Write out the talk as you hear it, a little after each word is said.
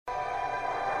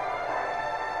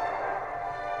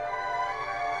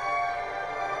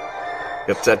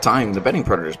It's that time, the Betting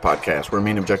Predators podcast, where our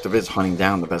main objective is hunting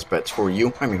down the best bets for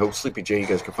you. I'm your host, Sleepy J. You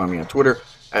guys can find me on Twitter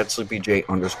at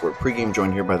SleepyJ_pregame,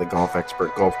 joined here by the golf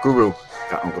expert, golf guru.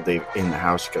 Got Uncle Dave in the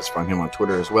house. You guys find him on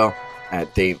Twitter as well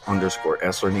at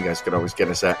Dave_Essler. And you guys could always get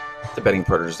us at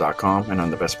thebettingpredators.com and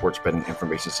on the best sports betting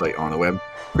information site on the web,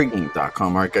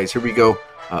 pregame.com. All right, guys, here we go.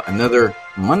 Another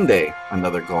Monday,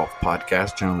 another golf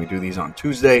podcast. Generally, we do these on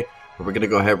Tuesday, but we're going to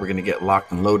go ahead. We're going to get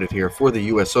locked and loaded here for the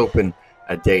U.S. Open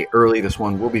a day early. This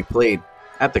one will be played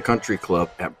at the Country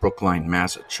Club at Brookline,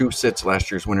 Massachusetts. Last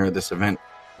year's winner of this event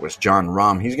was Jon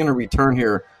Rahm. He's going to return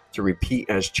here to repeat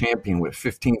as champion with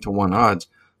 15-1 odds,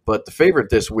 but the favorite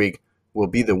this week will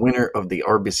be the winner of the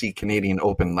RBC Canadian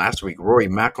Open last week, Rory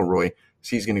McIlroy.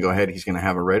 So he's going to go ahead. He's going to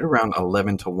have a right around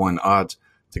 11-1 odds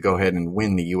to go ahead and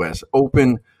win the U.S.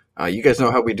 Open. You guys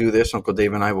know how we do this. Uncle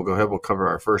Dave and I will go ahead. We'll cover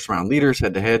our first round leaders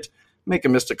head-to-head, make a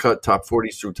miss to cut, top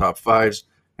 40s through top 5s.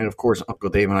 And, of course, Uncle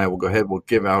Dave and I will go ahead. We'll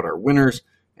give out our winners.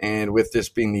 And with this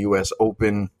being the U.S.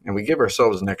 Open, and we give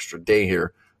ourselves an extra day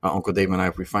here, Uncle Dave and I,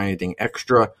 if we find anything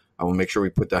extra, I will make sure we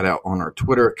put that out on our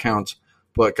Twitter accounts.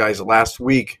 But, guys, last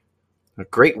week, a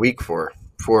great week for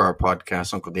our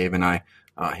podcast. Uncle Dave and I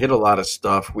hit a lot of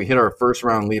stuff. We hit our first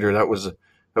round leader. That was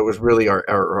really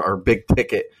our big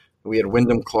ticket. We had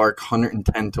Wyndham Clark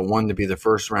 110-1 to be the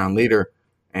first round leader.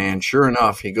 And sure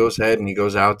enough, he goes ahead and he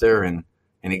goes out there and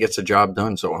he gets the job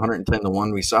done. So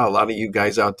 110-1. We saw a lot of you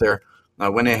guys out there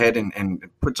went ahead and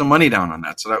put some money down on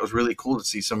that. So that was really cool to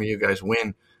see some of you guys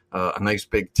win a nice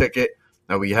big ticket.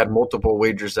 We had multiple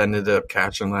wagers that ended up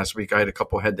catching last week. I had a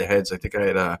couple head-to-heads. I think I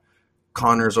had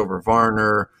Connors over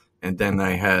Varner, and then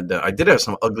I did have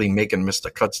some ugly make and miss the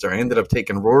cuts there. I ended up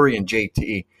taking Rory and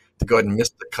JT to go ahead and miss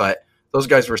the cut. Those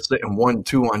guys were sitting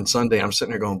 1-2 on Sunday. I'm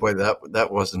sitting there going, boy,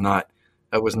 that was not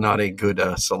a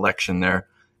good selection there.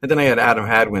 And then I had Adam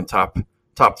Hadwin top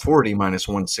 40 minus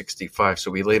 165. So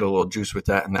we laid a little juice with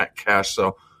that and that cash.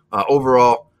 So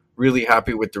overall, really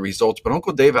happy with the results. But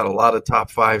Uncle Dave had a lot of top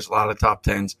 5s, a lot of top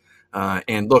 10s.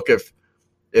 And look,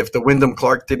 if the Wyndham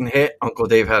Clark didn't hit, Uncle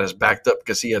Dave had us backed up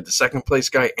because he had the second place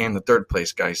guy and the third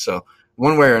place guy. So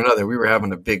one way or another, we were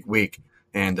having a big week.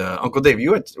 And Uncle Dave,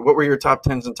 what were your top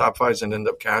 10s and top 5s and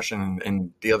ended up cashing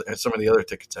and some of the other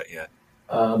tickets that you had?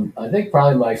 I think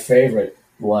probably my favorite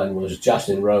one was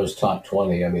Justin Rose top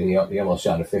 20. I mean, he almost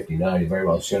shot a 59. He very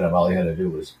well should have. All he had to do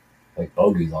was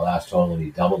bogey the last hole, and he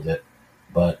doubled it.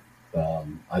 But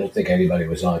I don't think anybody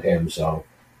was on him, so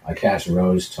I cashed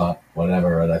Rose top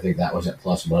whatever, and I think that was at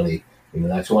plus money. You know,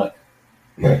 that's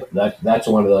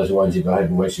one of those ones you go ahead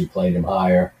and wish you played him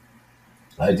higher.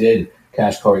 I did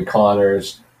cash Corey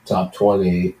Connors top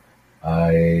 20.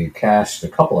 I cashed a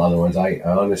couple other ones. I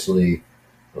honestly,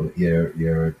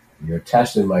 you're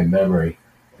testing my memory,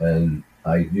 and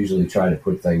I usually try to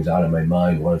put things out of my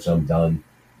mind once I'm done.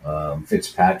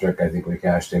 Fitzpatrick, I think we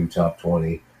cashed him top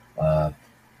 20.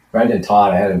 Brendan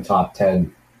Todd, I had him top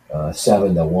 10,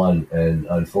 7-1, and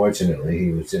unfortunately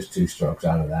he was just 2 strokes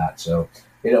out of that. So,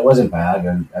 it wasn't bad,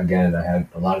 and again, I had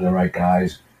a lot of the right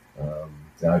guys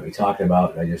that we talked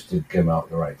about, and I just didn't come out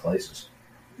in the right places.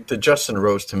 The Justin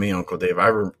Rose, to me, Uncle Dave,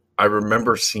 I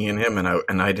remember seeing him,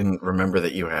 and I didn't remember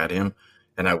that you had him.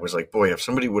 And I was like, boy, if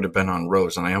somebody would have been on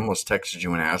Rose, and I almost texted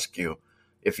you and asked you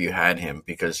if you had him,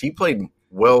 because he played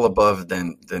well above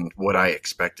than what I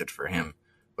expected for him.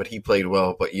 But he played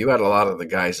well. But you had a lot of the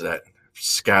guys that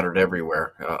scattered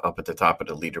everywhere up at the top of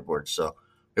the leaderboard. So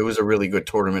it was a really good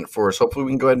tournament for us. Hopefully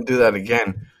we can go ahead and do that again.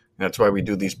 And that's why we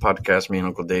do these podcasts. Me and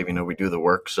Uncle Dave, we do the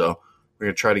work. So we're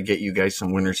going to try to get you guys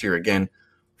some winners here again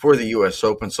for the U.S.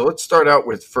 Open. So let's start out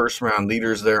with first round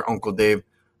leaders there, Uncle Dave.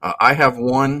 I have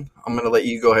one. I'm going to let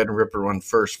you go ahead and rip her one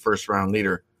first round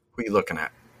leader. Who are you looking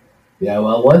at? Yeah,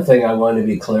 well, one thing I want to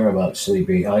be clear about,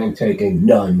 Sleepy, I am taking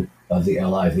none of the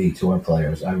LIV Tour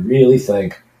players. I really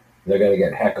think they're going to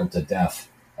get heckled to death,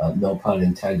 no pun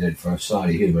intended, for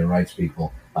Saudi human rights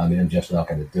people. I mean, I'm just not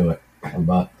going to do it.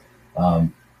 But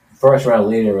first round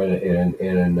leader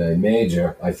in a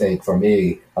major, I think, for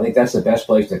me, I think that's the best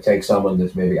place to take someone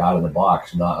that's maybe out of the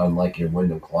box, not unlike your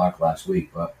Wyndham Clark last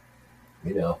week. But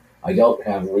I don't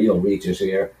have real reaches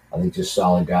here. I think just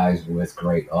solid guys with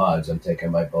great odds. I'm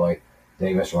taking my boy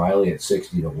Davis Riley at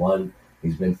 60-1.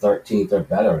 He's been 13th or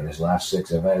better in his last 6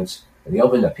 events. And he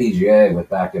opened the PGA with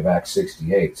back-to-back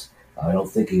 68s. I don't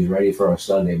think he's ready for a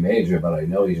Sunday major, but I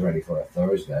know he's ready for a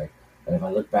Thursday. And if I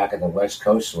look back at the West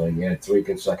Coast swing, he had 3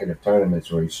 consecutive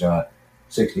tournaments where he shot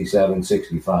 67,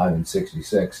 65, and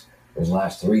 66. His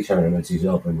last 3 tournaments, he's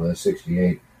opened with a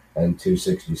 68 and 2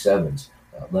 67s.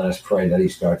 Let us pray that he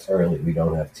starts early. We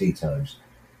don't have tee times.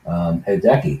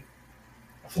 Hideki,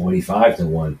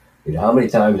 45-1. How many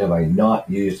times have I not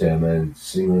used him and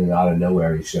seemingly out of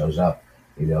nowhere he shows up?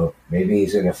 Maybe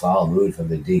he's in a foul mood from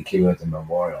the DQ at the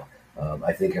Memorial.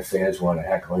 I think if fans want to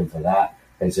heckle him for that,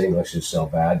 his English is so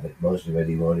bad that most of it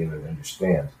he won't even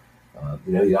understand.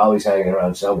 He's always hanging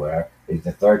around somewhere. He's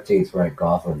the 13th ranked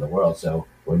golfer in the world, so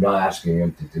we're not asking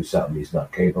him to do something he's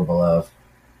not capable of.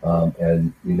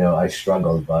 I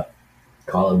struggled, but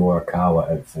Colin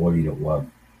Morikawa at 40-1.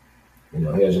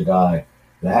 Here's a guy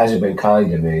that hasn't been kind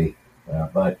to me,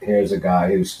 but here's a guy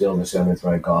who's still the seventh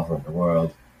ranked golfer in the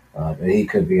world, and he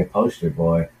could be a poster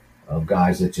boy of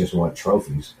guys that just want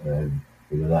trophies. And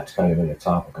that's kind of been a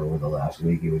topic over the last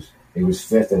week. He was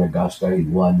fifth in Augusta. He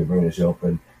won the British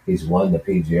Open. He's won the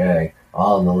PGA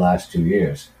all in the last 2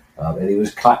 years, and he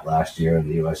was cut last year in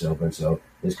the U.S. Open. So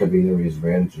this could be the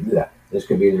revenge. This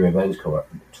could be the revenge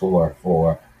tour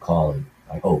for Colin.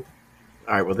 I hope.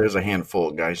 All right, well, there's a handful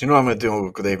of guys. You know what I'm going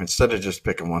to do, Dave? Instead of just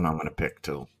picking one, I'm going to pick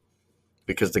two.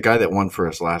 Because the guy that won for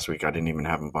us last week, I didn't even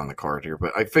have him on the card here.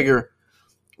 But I figure,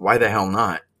 why the hell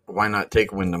not? Why not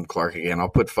take Wyndham Clark again? I'll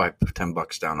put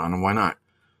 $10 down on him. Why not?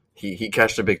 He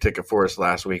cashed a big ticket for us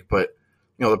last week. But,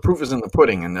 the proof is in the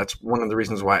pudding. And that's one of the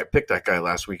reasons why I picked that guy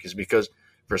last week is because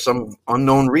for some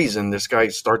unknown reason, this guy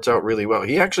starts out really well.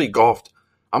 He actually golfed.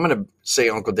 I'm going to say,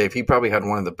 Uncle Dave, he probably had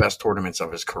one of the best tournaments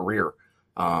of his career.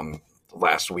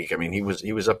 Last week. I mean, he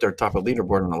was up there top of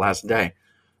leaderboard on the last day.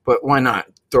 But why not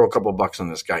throw a couple bucks on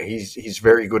this guy? He's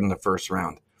very good in the first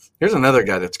round. Here's another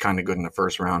guy that's kind of good in the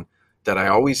first round that I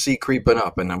always see creeping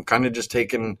up, and I'm kind of just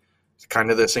taking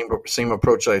kind of the same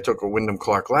approach that I took with Wyndham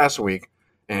Clark last week,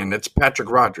 and it's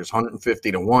Patrick Rodgers,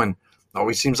 150-1.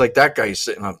 Always seems like that guy's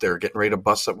sitting up there getting ready to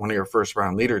bust up one of your first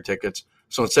round leader tickets.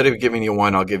 So instead of giving you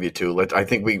one, I'll give you two. I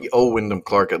think we owe Wyndham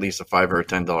Clark at least a $5 or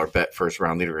 $10 bet first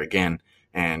round leader again.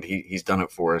 And he's done it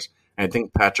for us. And I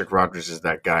think Patrick Rodgers is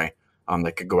that guy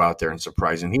that could go out there and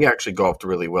surprise. And he actually golfed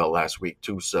really well last week,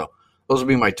 too. So those will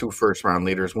be my two first-round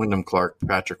leaders, Wyndham Clark,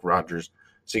 Patrick Rodgers.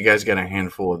 So you guys got a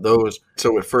handful of those.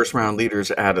 So with first-round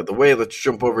leaders out of the way, let's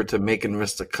jump over to make and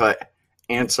miss the cut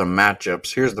and some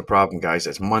matchups. Here's the problem, guys.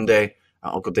 It's Monday.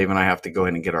 Uncle Dave and I have to go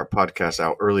ahead and get our podcast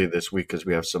out early this week because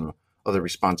we have some other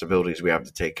responsibilities we have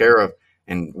to take care of.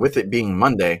 And with it being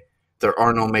Monday, there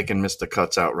are no make and miss the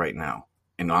cuts out right now.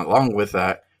 And along with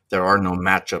that, there are no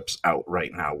matchups out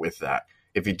right now with that.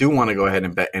 If you do want to go ahead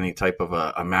and bet any type of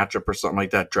a matchup or something like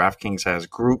that, DraftKings has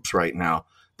groups right now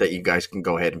that you guys can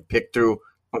go ahead and pick through.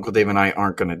 Uncle Dave and I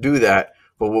aren't going to do that.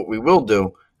 But what we will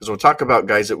do is we'll talk about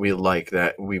guys that we like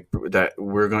that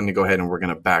we're going to go ahead and we're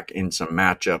going to back in some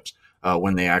matchups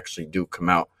when they actually do come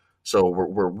out. So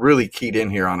we're really keyed in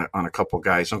here on a couple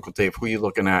guys. Uncle Dave, who are you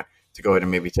looking at to go ahead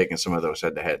and maybe taking some of those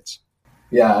head-to-heads?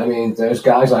 Yeah, I mean, there's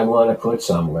guys I want to put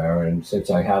somewhere, and since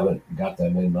I haven't got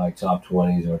them in my top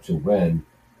 20s or to win,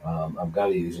 I'm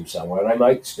going to use them somewhere. And I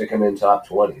might stick them in top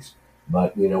 20s.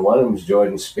 But, one of them is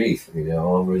Jordan Spieth.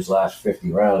 Over his last 50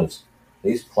 rounds,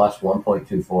 he's plus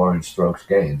 1.24 in strokes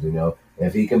gained.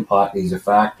 If he can putt, he's a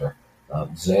factor.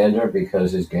 Xander,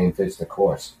 because his game fits the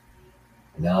course.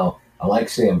 Now, I like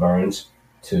Sam Burns,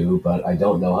 too, but I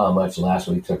don't know how much last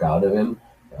week took out of him.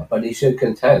 But he should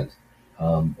contend.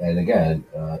 And again,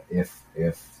 if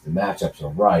the matchups are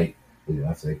right,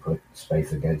 if they put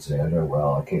Spieth against Xander,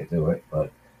 well, I can't do it,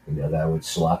 but that would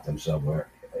slot them somewhere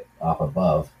up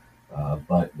above.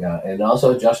 And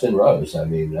also Justin Rose. I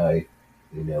mean,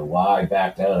 why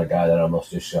back down a guy that almost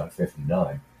just shot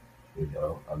 59?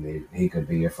 I mean, he could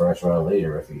be your first round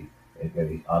leader if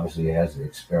he obviously has the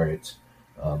experience.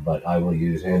 But I will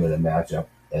use him in a matchup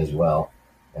as well.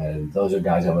 And those are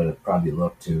guys I'm going to probably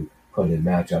look to put in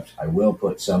matchups. I will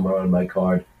put somewhere on my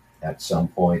card at some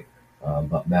point,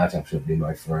 but matchups would be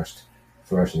my first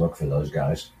look for those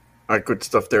guys. All right, good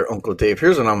stuff there, Uncle Dave.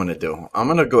 Here's what I'm going to do. I'm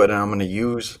going to go ahead and I'm going to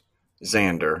use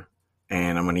Xander,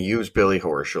 and I'm going to use Billy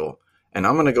Horschel, and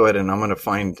I'm going to go ahead and I'm going to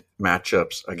find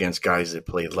matchups against guys that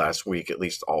played last week, at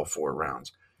least all 4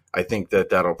 rounds. I think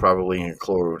that'll probably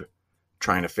include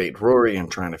trying to fade Rory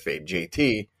and trying to fade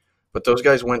JT, but those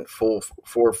guys went 4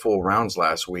 full rounds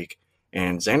last week.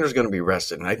 And Xander's going to be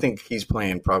rested. And I think he's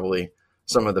playing probably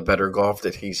some of the better golf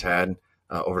that he's had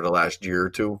over the last year or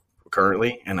two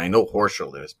currently. And I know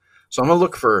Horschel is. So I'm going to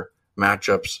look for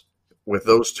matchups with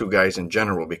those two guys in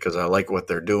general because I like what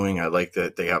they're doing. I like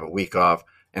that they have a week off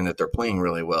and that they're playing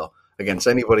really well against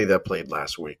anybody that played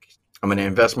last week. I'm going to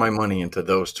invest my money into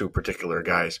those two particular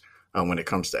guys when it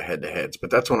comes to head-to-heads. But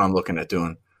that's what I'm looking at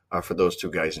doing for those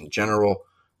two guys in general.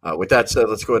 With that said,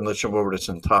 let's go ahead and let's jump over to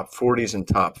some top 40s and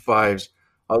top 5s.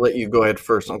 I'll let you go ahead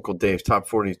first, Uncle Dave. Top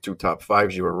 40s to top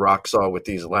 5s. You were rock solid with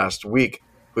these last week.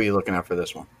 Who are you looking at for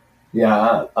this one?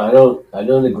 Yeah, I don't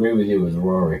agree with you with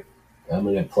Rory. I'm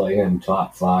going to play him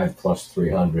top 5 plus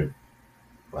 300.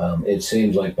 It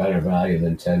seems like better value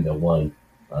than 10-1.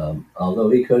 Although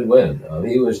he could win.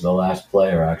 He was the last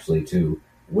player actually to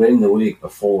win the week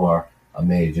before a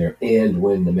major and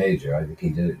win the major. I think he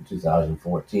did it in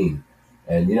 2014.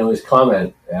 And his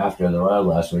comment after the round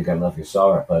last week, I don't know if you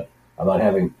saw it, but about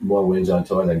having more wins on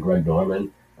tour than Greg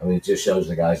Norman. I mean, it just shows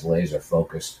the guy's laser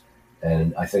focused,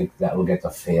 and I think that will get the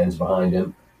fans behind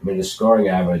him. I mean, his scoring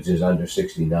average is under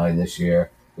 69 this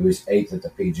year. He was 8th at the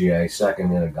PGA,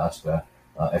 2nd in Augusta.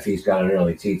 If he's got an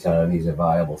early tee time, he's a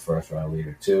viable first-round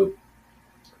leader, too.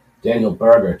 Daniel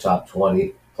Berger, top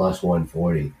 20, plus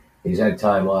 140. He's had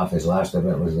time off. His last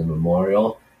event was the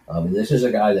Memorial. And this is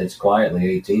a guy that's quietly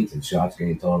 18th in shots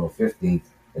gained total, 15th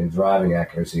in driving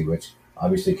accuracy, which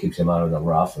obviously keeps him out of the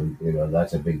rough, and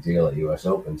that's a big deal at U.S.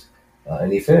 Opens.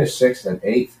 And he finished 6th and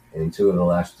 8th in 2 of the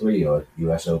last 3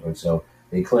 U.S. Opens, so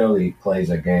he clearly plays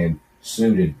a game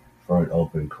suited for an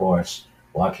open course.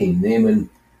 Joaquin Niemann,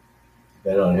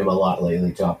 been on him a lot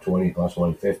lately, top 20 plus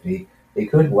 150. He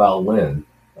could well win.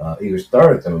 He was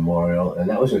 3rd at the Memorial, and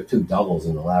that was with 2 doubles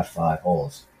in the last 5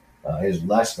 holes. His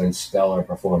less than stellar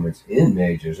performance in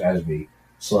majors has me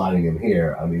slotting him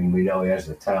here. I mean, we know he has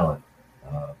the talent,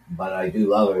 but I do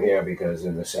love him here because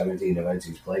in the 17 events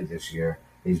he's played this year,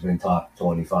 he's been top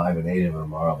 25, and 8 of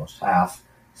them are almost half.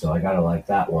 So I gotta like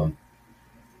that one.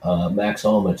 Max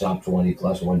Homa, top 20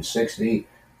 plus 160.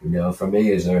 For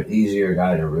me, is there an easier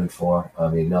guy to root for? I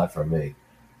mean, not for me.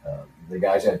 The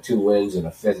guy's had 2 wins and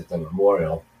a 5th at the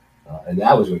Memorial, and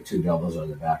that was with 2 doubles on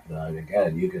the back nine.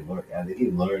 Again, you can learn. I think he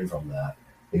learned from that.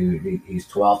 He's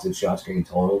 12th in shots gained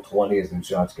total, 20th in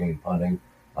shots gained putting.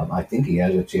 I think he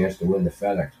has a chance to win the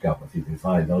FedEx Cup if you can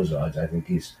find those odds. I think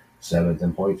he's 7th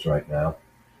in points right now.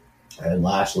 And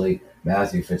lastly,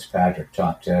 Matthew Fitzpatrick,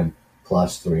 top 10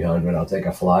 plus 300. I'll take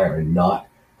a flyer and not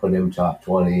put him top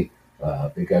 20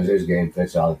 because his game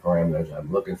fits all the parameters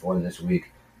I'm looking for this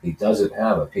week. He doesn't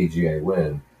have a PGA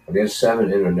win, but he has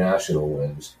 7 international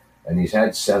wins, and he's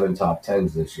had 7 top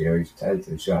 10s this year. He's 10th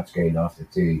in shots gained off the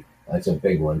tee. That's a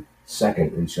big one.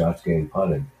 2nd in shots gained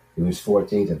putting. He was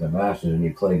 14th at the Masters, and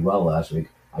he played well last week.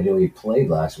 I knew he played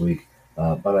last week,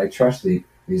 but I trust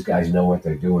these guys know what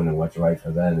they're doing and what's right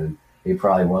for them, and he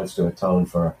probably wants to atone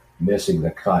for missing the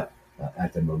cut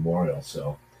at the Memorial.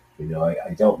 So,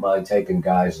 I don't mind taking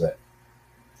guys that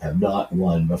have not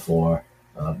won before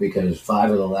because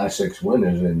 5 of the last 6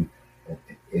 winners in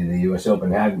the U.S.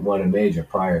 Open hadn't won a major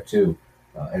prior to,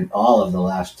 and all of the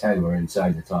last 10 were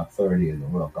inside the top 30 in the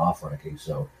World Golf Rankings.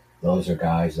 So those are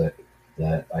guys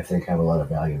that I think have a lot of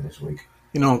value this week.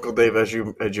 Uncle Dave, as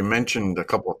you mentioned a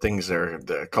couple of things there,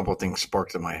 a couple of things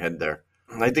sparked in my head there.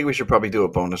 I think we should probably do a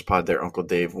bonus pod there, Uncle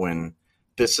Dave, when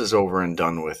this is over and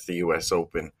done with the U.S.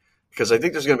 Open, because I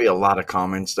think there's going to be a lot of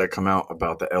comments that come out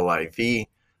about the LIV.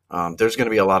 There's going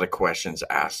to be a lot of questions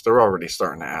asked. They're already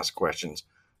starting to ask questions.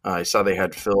 I saw they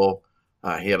had Phil.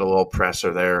 He had a little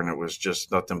presser there, and it was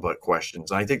just nothing but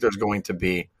questions. And I think there's going to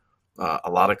be a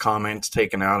lot of comments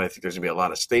taken out. I think there's going to be a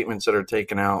lot of statements that are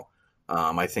taken out.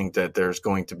 I think that there's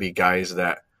going to be guys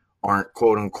that aren't,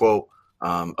 quote-unquote,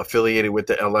 affiliated with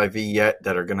the LIV yet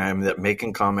that are going to end up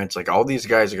making comments. Like, all these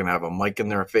guys are going to have a mic in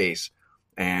their face,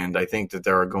 and I think that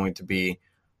there are going to be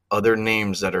other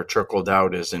names that are trickled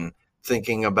out as in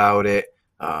thinking about it,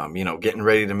 getting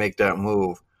ready to make that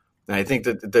move. And I think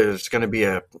that there's going to be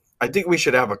I think we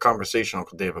should have a conversation,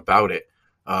 Uncle Dave, about it,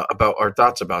 about our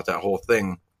thoughts about that whole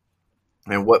thing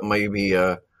and what maybe,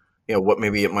 what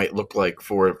maybe it might look like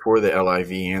for the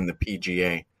LIV and the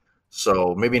PGA.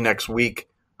 So maybe next week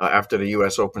after the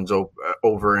U.S. Open's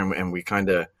over and we kind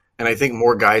of, and I think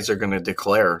more guys are going to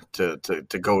declare to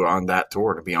go on that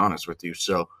tour, to be honest with you.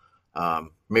 So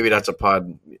maybe that's a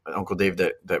pod, Uncle Dave,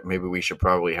 that maybe we should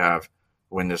probably have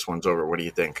when this one's over. What do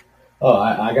you think? Oh,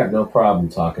 I got no problem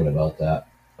talking about that.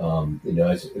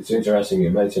 It's interesting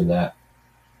you mentioned that,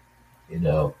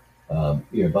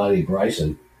 your buddy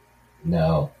Bryson.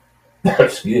 Now,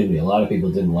 excuse me, a lot of people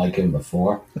didn't like him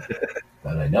before,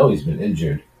 and I know he's been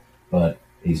injured, but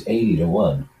he's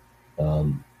 80-1.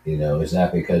 Is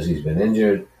that because he's been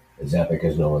injured? Is that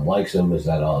because no one likes him? Is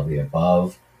that all of the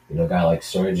above? A guy like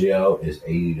Sergio is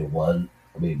 80-1.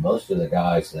 I mean, most of the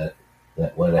guys that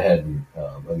went ahead and,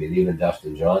 even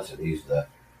Dustin Johnson, he's the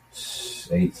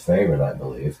 8th favorite, I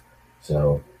believe.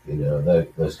 So,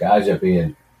 those guys are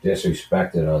being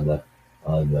disrespected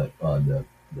on the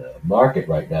market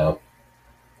right now.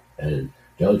 And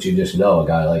don't you just know a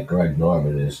guy like Greg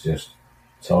Norman is just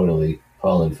totally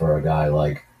pulling for a guy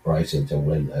like Bryson to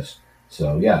win this.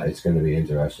 So, yeah, it's going to be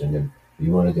interesting. And if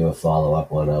you want to do a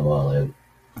follow-up one, I'm all in.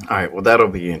 All right, well, that'll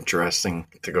be interesting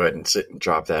to go ahead and sit and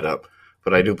drop that up.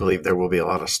 but I do believe there will be a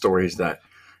lot of stories that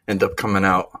end up coming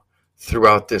out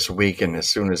throughout this week and as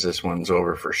soon as this one's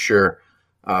over for sure.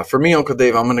 For me, Uncle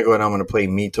Dave, I'm going to go ahead and I'm going to play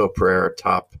Mito Pereira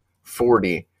top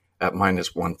 40 at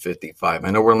minus 155.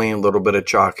 I know we're leaning a little bit of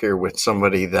chalk here with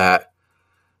somebody that,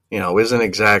 isn't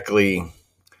exactly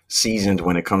seasoned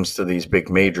when it comes to these big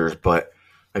majors, but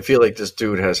I feel like this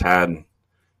dude has had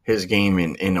his game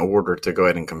in order to go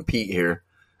ahead and compete here.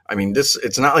 I mean,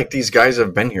 it's not like these guys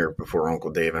have been here before,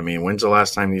 Uncle Dave. I mean, when's the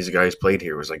last time these guys played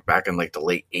here? It was like back in like the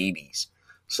late 80s.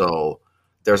 So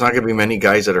there's not going to be many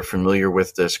guys that are familiar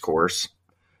with this course.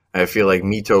 I feel like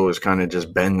Mito has kind of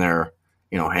just been there,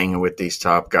 hanging with these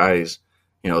top guys,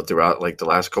 throughout like the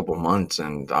last couple months.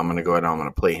 And I'm going to go ahead and I'm going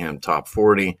to play him top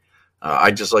 40.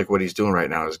 I just like what he's doing right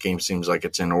now. His game seems like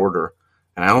it's in order.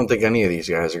 And I don't think any of these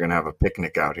guys are going to have a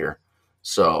picnic out here.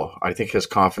 So I think his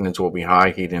confidence will be high.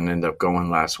 He didn't end up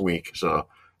going last week. So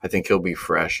I think he'll be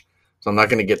fresh. So I'm not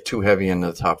going to get too heavy into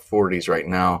the top 40s right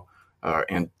now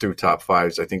and through top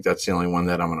 5s. I think that's the only one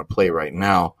that I'm going to play right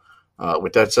now.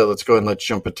 With that said, let's go ahead and let's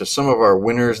jump into some of our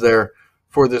winners there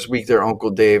for this week there,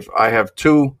 Uncle Dave. I have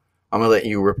 2. I'm going to let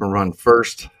you rip and run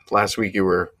first. Last week you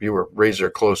were razor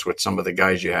close with some of the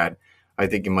guys you had. I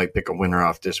think you might pick a winner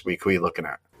off this week. Who are you looking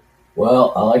at?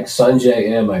 Well, I like Sungjae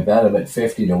Im. I bet him at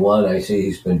 50-1. I see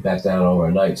he's been bet down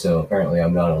overnight, so apparently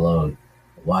I'm not alone.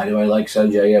 Why do I like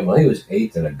Sungjae Im? Well, he was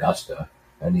 8th in Augusta,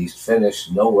 and he's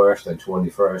finished no worse than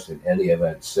 21st in any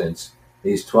event since.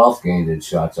 He's 12th gained in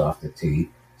shots off the tee,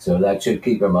 so that should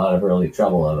keep him out of early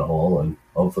trouble on a hole, and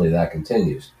hopefully that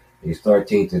continues. He's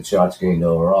 13th in shots gained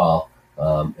overall,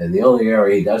 and the only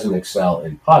area he doesn't excel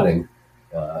in putting,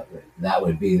 that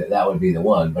would be the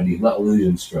one, but he's not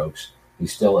losing strokes.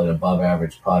 He's still an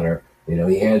above-average putter.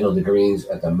 He handled the greens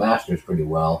at the Masters pretty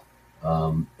well,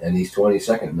 and he's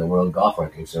 22nd in the world golf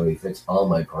ranking, so he fits all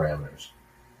my parameters.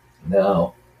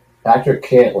 Now, Patrick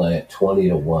Cantlay at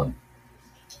 20-1,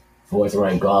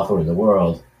 4th-ranked golfer in the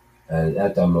world, and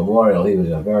at the Memorial, he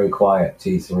was a very quiet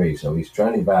T3, so he's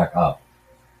trending back up.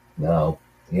 Now,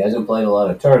 he hasn't played a lot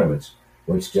of tournaments,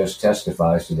 which just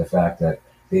testifies to the fact that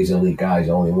these elite guys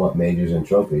only want majors and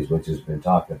trophies, which has been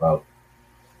talked about,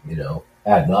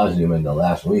 ad nauseum in the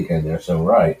last week, and they're so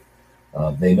right.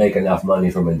 They make enough money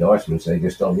from endorsements; they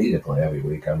just don't need to play every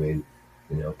week. I mean,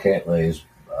 Cantlay's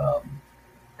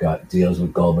got deals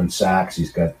with Goldman Sachs.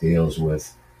 He's got deals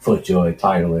with FootJoy,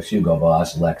 Titleist, Hugo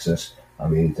Boss, Lexus. I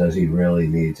mean, does he really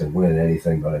need to win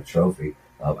anything but a trophy?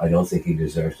 I don't think he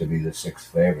deserves to be the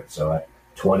 6th favorite. So at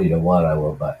 20-1, I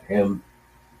will bet him.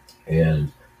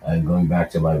 And I'm going back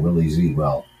to my Willie Z.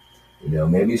 Well,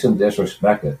 maybe some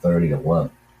disrespect at 30-1.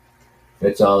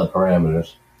 Fits all the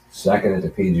parameters. 2nd at the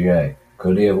PGA.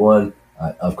 Could he have won?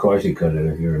 Of course he could have,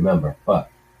 if you remember.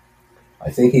 But I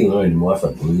think he learned more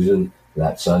from losing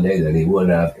that Sunday than he would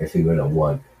have if he would have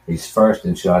won. He's 1st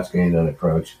in shots gained on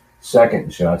approach, 2nd in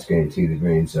shots gained tee to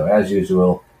green. So as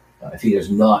usual, if he does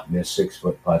not miss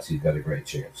 6-foot putts, he's got a great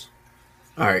chance.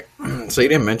 All right. So you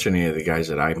didn't mention any of the guys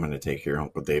that I'm going to take here,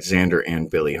 Uncle Dave. Xander and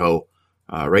Billy Ho.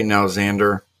 Right now,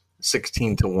 Xander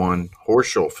 16-1,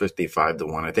 Horschel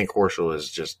 55-1. I think Horschel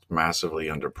is just massively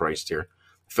underpriced here.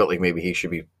 I felt like maybe he should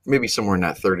be somewhere in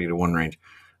that 30-1 range.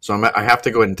 So I have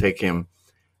to go ahead and take him.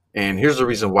 And here's the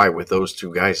reason why with those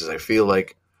two guys is I feel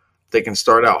like they can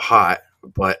start out hot,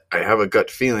 but I have a gut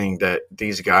feeling that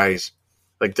these guys,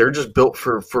 like they're just built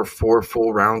for 4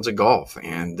 full rounds of golf.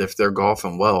 And if they're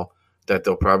golfing well, that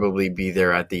they'll probably be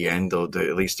there at the end.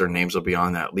 At least their names will be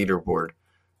on that leaderboard.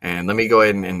 And let me go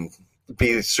ahead and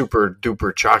be the super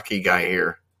duper chalky guy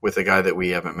here with a guy that we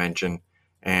haven't mentioned,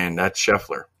 and that's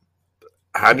Scheffler.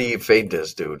 How do you fade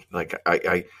this dude? Like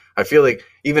I feel like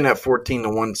even at 14-1,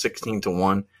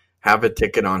 16-1, have a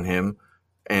ticket on him.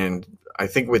 And I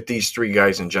think with these 3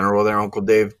 guys in general there, Uncle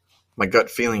Dave, my gut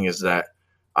feeling is that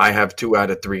I have 2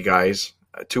 out of 3 guys.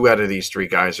 2 out of these 3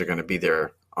 guys are going to be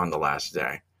there on the last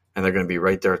day. And they're going to be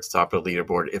right there at the top of the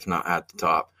leaderboard, if not at the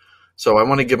top. So I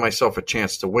want to give myself a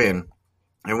chance to win.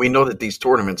 And we know that these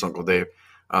tournaments, Uncle Dave,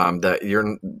 that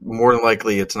you're more than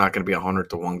likely it's not going to be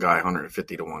 100-1 guy,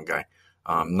 150-1 guy.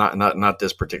 Not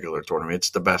this particular tournament. It's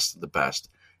the best of the best.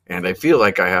 And I feel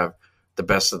like I have the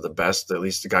best of the best, at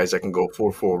least the guys that can go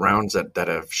 4 full rounds that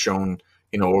have shown,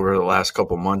 over the last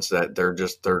couple months that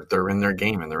they're in their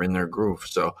game and they're in their groove.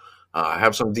 So I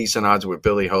have some decent odds with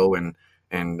Billy Ho, and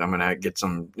I'm going to get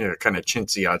some kind of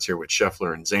chintzy odds here with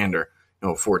Scheffler and Xander,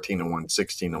 14-1,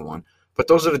 16-1. But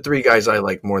those are the 3 guys I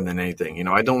like more than anything.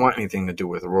 I don't want anything to do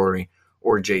with Rory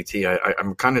or JT.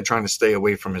 I'm kind of trying to stay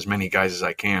away from as many guys as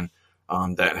I can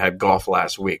that had golf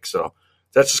last week. So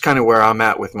that's just kind of where I'm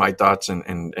at with my thoughts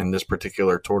in this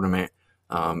particular tournament.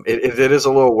 It is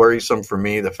a little worrisome for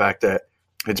me, the fact that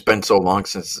it's been so long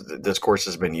since this course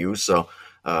has been used. So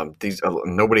these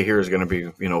nobody here is going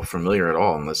to be familiar at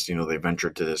all unless they venture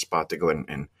to this spot to go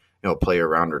and play a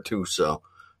round or two. So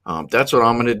that's what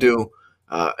I'm going to do.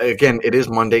 Again, it is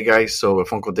Monday, guys. So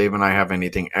if Uncle Dave and I have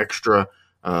anything extra,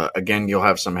 again, you'll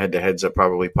have some head-to-heads that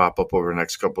probably pop up over the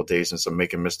next couple of days and some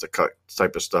make and miss the cut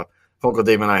type of stuff. If Uncle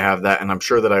Dave and I have that, and I'm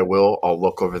sure that I will, I'll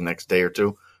look over the next day or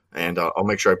two, and I'll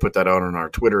make sure I put that out on our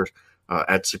Twitter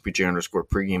at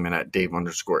CPJ_pregame and at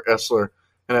Dave_Essler.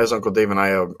 And as Uncle Dave and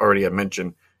I already have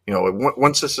mentioned,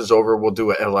 once this is over, we'll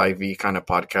do a LIV kind of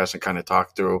podcast and kind of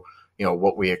talk through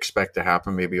what we expect to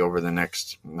happen maybe over the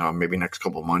next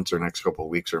couple of months or next couple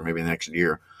of weeks or maybe next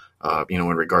year, in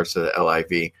regards to the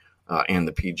LIV and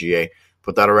the PGA.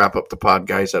 But that'll wrap up the pod,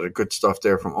 guys. That are good stuff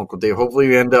there from Uncle Dave. Hopefully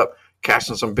we end up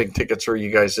cashing some big tickets for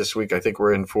you guys this week. I think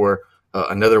we're in for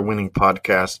another winning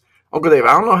podcast. Uncle Dave,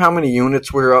 I don't know how many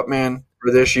units we're up, man,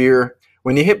 for this year.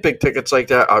 When you hit big tickets like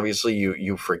that, obviously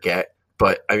you forget.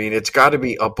 But, I mean, it's got to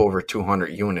be up over 200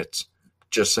 units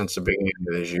just since the beginning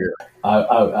of this year.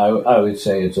 I would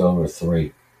say it's over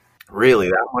 3. Really?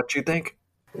 That much, you think?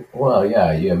 Well, yeah.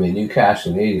 I mean, you cashed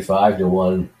an 85 to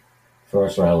 1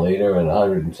 first round leader and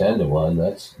 110 to 1.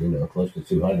 That's, close to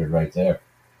 200 right there.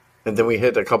 And then we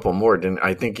hit a couple more.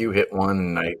 I think you hit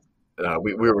one, and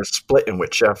we were splitting with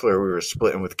Scheffler. We were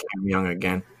splitting with Cam Young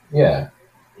again. Yeah.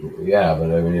 Yeah,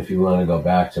 but I mean, if you want to go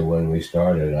back to when we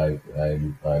started,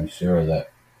 I'm sure that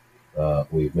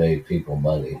we've made people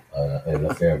money in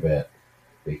a fair bit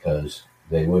because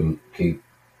they wouldn't keep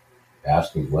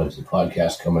asking when's the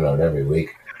podcast coming out every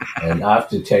week. And I have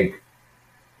to take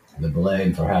the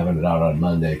blame for having it out on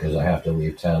Monday because I have to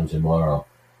leave town tomorrow.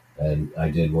 And I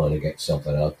did want to get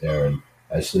something out there. And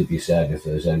as Sleepy said, if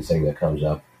there's anything that comes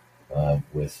up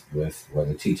with when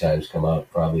the tee times come out,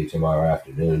 probably tomorrow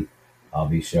afternoon, I'll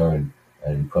be sure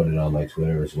and put it on my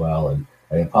Twitter as well. And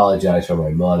I apologize for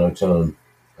my monotone.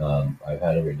 I've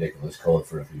had a ridiculous cold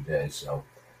for a few days, so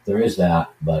there is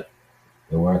that, but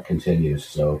the work continues.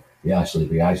 So, yeah,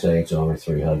 Sleepy, I say it's over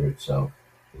 300, so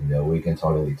we can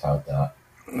totally tout that.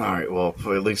 All right, well,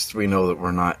 at least we know that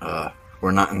we're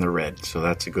not in the red, so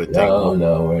that's a good thing.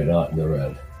 No, we're not in the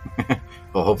red.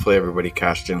 Well, hopefully everybody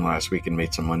cashed in last week and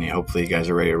made some money. Hopefully you guys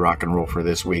are ready to rock and roll for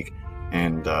this week.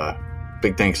 And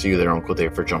big thanks to you there, Uncle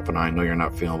Dave, for jumping on. I know you're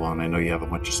not feeling well, and I know you have a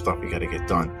bunch of stuff you got to get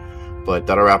done. But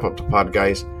that'll wrap up the pod,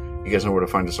 guys. You guys know where to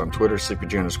find us on Twitter,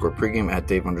 SleepyJ_pregame, at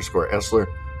Dave_Essler.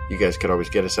 You guys could always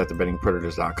get us at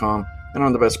thebettingpredators.com and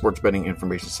on the best sports betting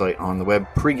information site on the web,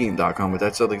 pregame.com. With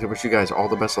that said, I'd like to wish you guys all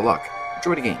the best of luck.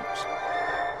 Enjoy the games.